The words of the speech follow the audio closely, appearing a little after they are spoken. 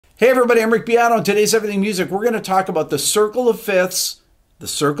Hey everybody, I'm Rick Beato. On today's Everything Music, we're going to talk about the circle of fifths, the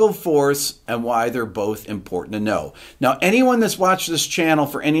circle of fourths, and why they're both important to know. Now, anyone that's watched this channel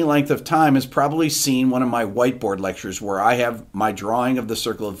for any length of time has probably seen one of my whiteboard lectures where I have my drawing of the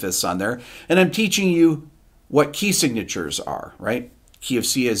circle of fifths on there, and I'm teaching you what key signatures are, right? Key of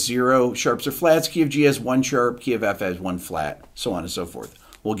C has 0 sharps or flats, key of G has 1 sharp, key of F has 1 flat, so on and so forth.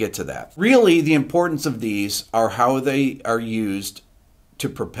 We'll get to that. Really, the importance of these are how they are used to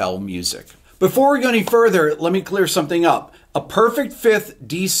propel music. Before we go any further, let me clear something up. A perfect fifth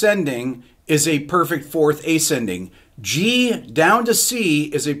descending is a perfect fourth ascending. G down to C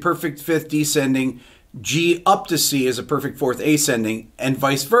is a perfect fifth descending. G up to C is a perfect fourth ascending, and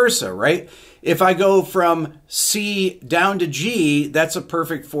vice versa, right? If I go from C down to G, that's a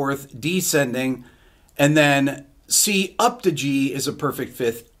perfect fourth descending, and then C up to G is a perfect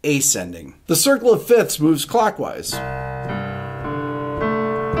fifth ascending. The circle of fifths moves clockwise.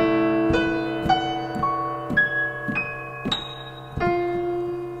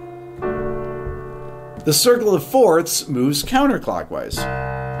 The circle of fourths moves counterclockwise.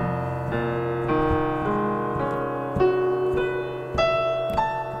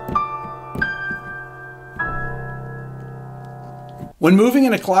 When moving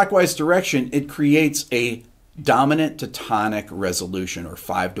in a clockwise direction, it creates a dominant to tonic resolution, or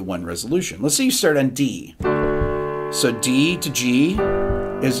 5-to-1 resolution. Let's say you start on D. So D to G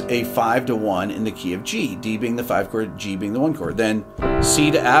is a 5-to-1 in the key of G, D being the 5 chord, G being the 1 chord. Then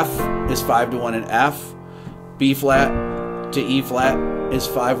C to F is 5-to-1 in F. B flat to E flat is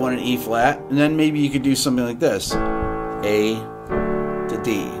 5-1 in E flat. And then maybe you could do something like this, A to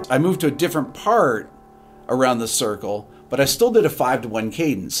D. I moved to a different part around the circle, but I still did a 5-to-1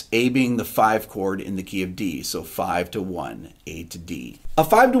 cadence, A being the 5 chord in the key of D, so 5-to-1, A to D. A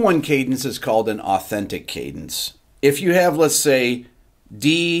 5-to-1 cadence is called an authentic cadence. If you have, let's say,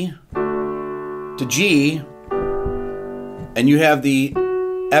 D to G, and you have the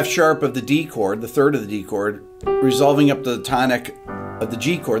F sharp of the D chord, the third of the D chord, resolving up to the tonic of the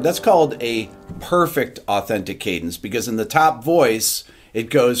G chord, that's called a perfect authentic cadence, because in the top voice, it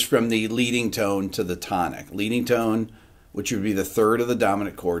goes from the leading tone to the tonic. Leading tone, which would be the third of the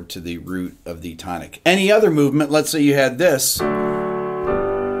dominant chord, to the root of the tonic. Any other movement, let's say you had this,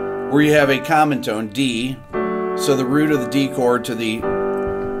 where you have a common tone, D, so the root of the D chord to the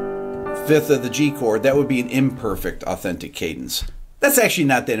fifth of the G chord, that would be an imperfect authentic cadence. That's actually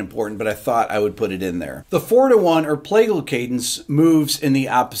not that important, but I thought I would put it in there. The 4-to-1 or Plagal cadence moves in the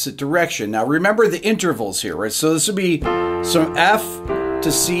opposite direction. Now remember the intervals here, right? So this would be from F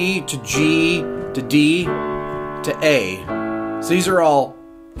to C to G to D to A. So these are all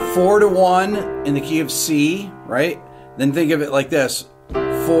 4-to-1 in the key of C, right? Then think of it like this,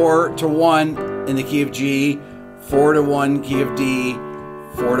 4-to-1 in the key of G, 4-to-1 key of D,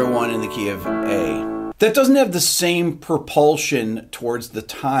 4-to-1 in the key of A. That doesn't have the same propulsion towards the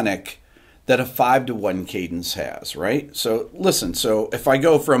tonic that a 5-to-1 cadence has, right? So listen, so if I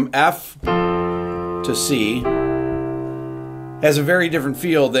go from F to C, has a very different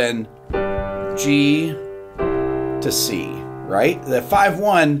feel than G to C, right? The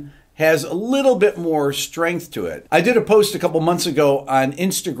 5-1 has a little bit more strength to it. I did a post a couple months ago on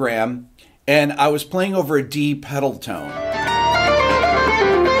Instagram, and I was playing over a D pedal tone.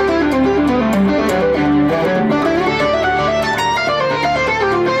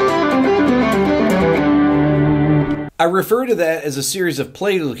 I refer to that as a series of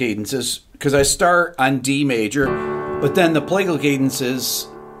Plagal cadences because I start on D major, but then the Plagal cadences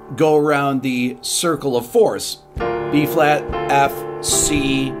go around the circle of fourths. B flat, F,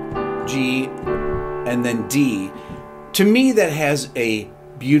 C, G, and then D. To me, that has a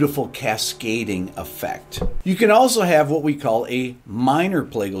beautiful cascading effect. You can also have what we call a minor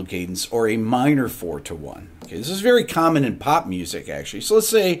Plagal cadence, or a minor 4-to-1. Okay, this is very common in pop music, actually. So let's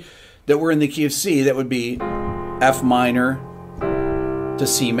say that we're in the key of C. That would be F minor to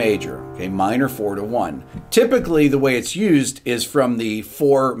C major, okay, minor 4-to-1. Typically, the way it's used is from the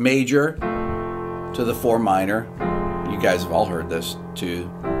 4 major to the 4 minor. You guys have all heard this, to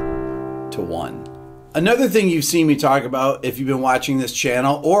 1. Another thing you've seen me talk about if you've been watching this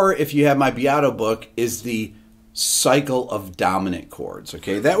channel, or if you have my Beato book, is the cycle of dominant chords,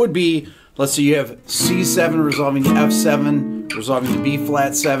 okay? That would be, let's say you have C7 resolving to F7, resolving to B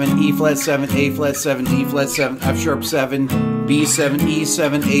flat 7, E flat 7, A flat 7, D flat 7, F sharp 7, B7,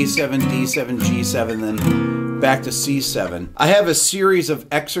 E7, A7, D7, G7, then back to C7. I have a series of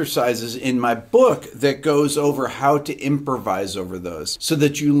exercises in my book that goes over how to improvise over those so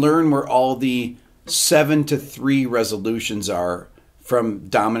that you learn where all the 7-to-3 resolutions are from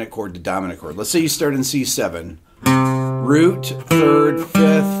dominant chord to dominant chord. Let's say you start in C7. Root, third,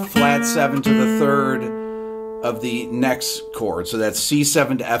 fifth, flat 7 to the third of the next chord. So that's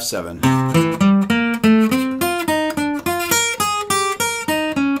C7 to F7.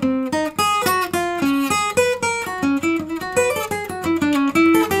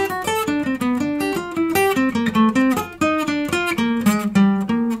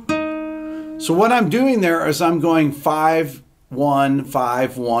 So what I'm doing there is I'm going 5, 1,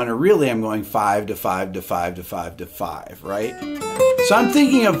 5, 1, or really I'm going 5 to 5 to 5 to 5 to 5, right? So I'm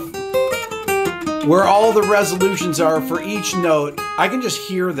thinking of where all the resolutions are for each note. I can just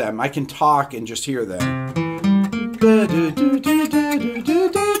hear them. I can talk and just hear them.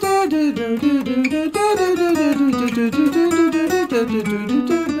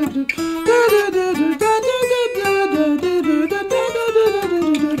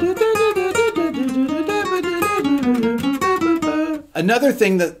 Another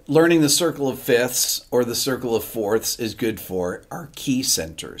thing that learning the circle of fifths or the circle of fourths is good for are key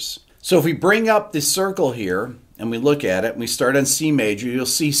centers. So if we bring up the circle here and we look at it and we start on C major, you'll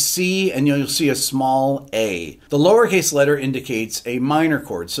see C and you'll see a small a. The lowercase letter indicates a minor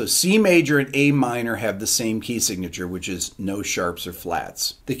chord. So C major and A minor have the same key signature, which is no sharps or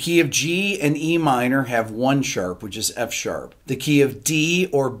flats. The key of G and E minor have one sharp, which is F sharp. The key of D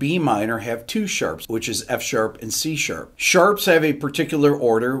or B minor have two sharps, which is F sharp and C sharp. Sharps have a particular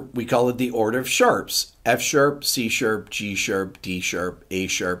order. We call it the order of sharps. F sharp, C sharp, G sharp, D sharp, A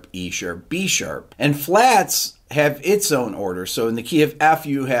sharp, E sharp, B sharp. And flats have its own order. So in the key of F,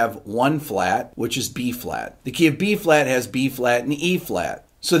 you have one flat, which is B flat. The key of B flat has B flat and E flat.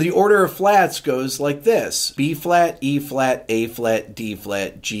 So the order of flats goes like this: B flat, E flat, A flat, D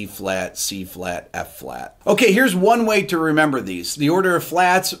flat, G flat, C flat, F flat. Okay, here's one way to remember these. The order of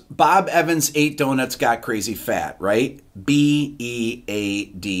flats: Bob Evans ate donuts, got crazy fat, right? B, E, A,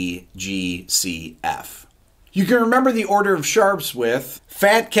 D, G, C, F. You can remember the order of sharps with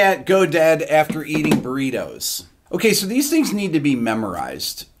fat cat go dead after eating burritos. Okay, so these things need to be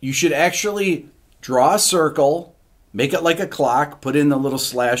memorized. You should actually draw a circle, make it like a clock, put in the little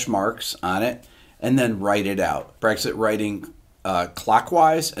slash marks on it, and then write it out. Practice it writing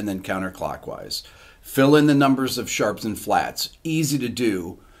clockwise and then counterclockwise. Fill in the numbers of sharps and flats. Easy to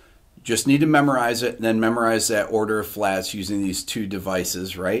do. Just need to memorize it and then memorize that order of flats using these two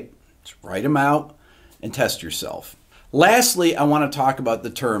devices, right? Just write them out and test yourself. Lastly, I want to talk about the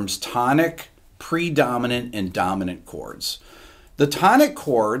terms tonic, predominant, and dominant chords. The tonic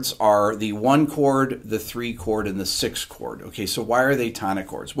chords are the 1 chord, the 3 chord, and the 6 chord. Okay, so why are they tonic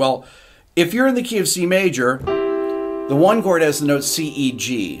chords? Well, if you're in the key of C major, the 1 chord has the note C, E,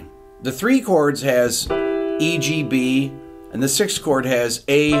 G. The 3 chords has E, G, B, and the 6 chord has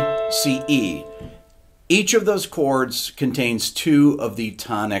A, C, E. Each of those chords contains 2 of the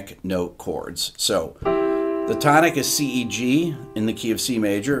tonic note chords. So the tonic is C, E, G in the key of C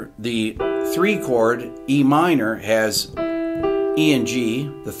major. The 3 chord, E minor, has E and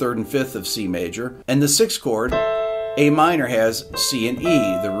G, the 3rd and 5th of C major. And the 6 chord, A minor, has C and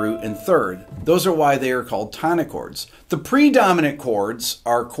E, the root and 3rd. Those are why they are called tonic chords. The predominant chords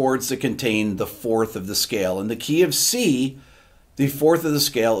are chords that contain the 4th of the scale. In the key of C, the 4th of the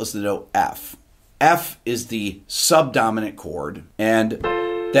scale is the note F. F is the subdominant chord, and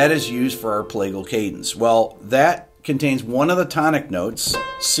that is used for our Plagal cadence. Well, that contains one of the tonic notes,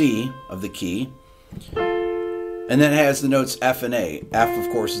 C of the key, and then it has the notes F and A. F,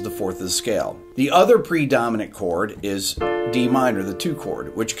 of course, is the 4th of the scale. The other predominant chord is D minor, the 2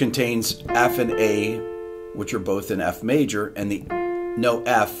 chord, which contains F and A, which are both in F major, and the note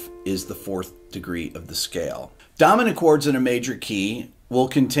F is the 4th degree of the scale. Dominant chords in a major key will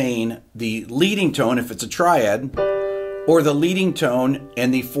contain the leading tone if it's a triad, or the leading tone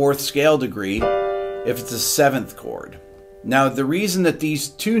and the 4th scale degree if it's a 7th chord. Now, the reason that these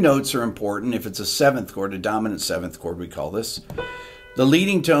 2 notes are important, if it's a 7th chord, a dominant 7th chord we call this, the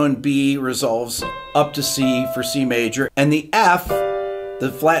leading tone B resolves up to C for C major, and the F,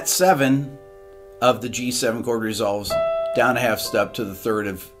 the flat 7 of the G7 chord, resolves down a half step to the 3rd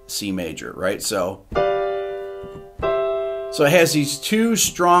of C major, right? So it has these 2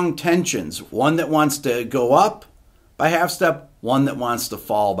 strong tensions, one that wants to go up by half step, one that wants to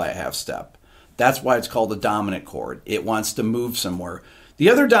fall by a half step. That's why it's called a dominant chord. It wants to move somewhere.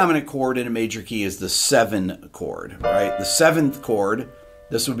 The other dominant chord in a major key is the 7 chord, right? The 7th chord,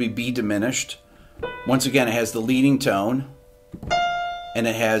 this would be B diminished. Once again, it has the leading tone, and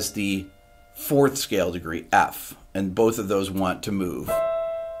it has the 4th scale degree, F, and both of those want to move.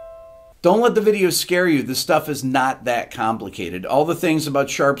 Don't let the video scare you. This stuff is not that complicated. All the things about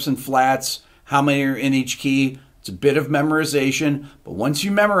sharps and flats, how many are in each key, it's a bit of memorization, but once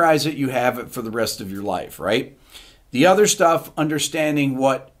you memorize it, you have it for the rest of your life, right? The other stuff, understanding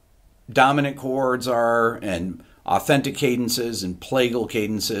what dominant chords are and authentic cadences and plagal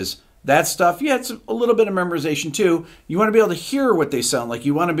cadences. That stuff, yeah, it's a little bit of memorization too. You want to be able to hear what they sound like.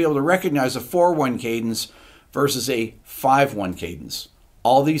 You want to be able to recognize a 4-1 cadence versus a 5-1 cadence.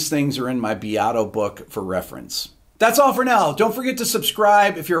 All these things are in my Beato book for reference. That's all for now. Don't forget to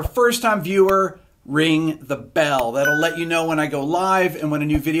subscribe. If you're a first-time viewer, ring the bell. That'll let you know when I go live and when a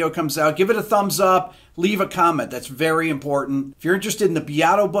new video comes out. Give it a thumbs up. Leave a comment. That's very important. If you're interested in the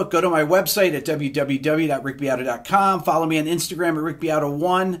Beato book, go to my website at www.rickbeato.com. Follow me on Instagram at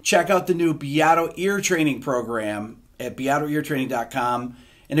rickbeato1. Check out the new Beato ear training program at beatoeartraining.com.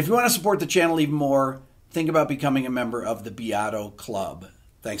 And if you want to support the channel even more, think about becoming a member of the Beato Club.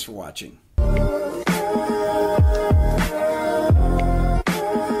 Thanks for watching.